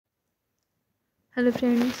Hello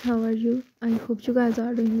friends, how are you? I hope you guys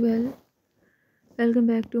are doing well. Welcome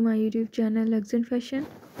back to my YouTube channel Lugs and Fashion.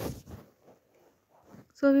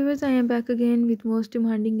 So viewers, I am back again with most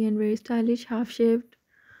demanding and very stylish half-shaved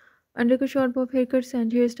undercut short bob haircuts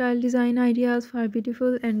and hairstyle design ideas for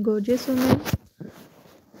beautiful and gorgeous women.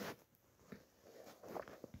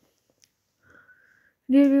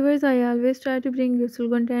 Dear viewers, I always try to bring useful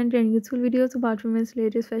content and useful videos about women's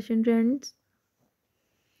latest fashion trends.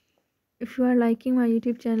 If you are liking my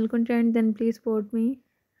YouTube channel content, then please support me.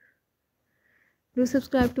 Do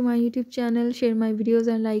subscribe to my YouTube channel, share my videos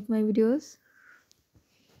and like my videos.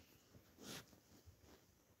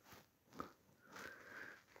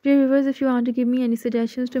 Dear viewers, if you want to give me any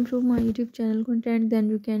suggestions to improve my YouTube channel content, then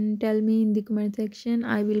you can tell me in the comment section.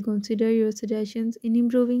 I will consider your suggestions in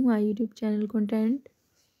improving my YouTube channel content.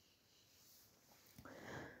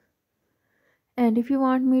 And if you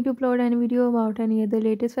want me to upload any video about any other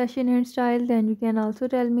latest fashion and style, then you can also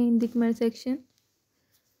tell me in the comment section.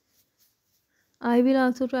 I will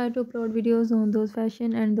also try to upload videos on those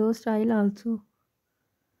fashion and those style also.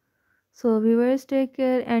 So viewers, take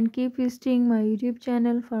care and keep visiting my YouTube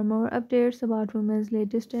channel for more updates about women's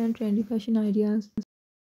latest and trendy fashion ideas.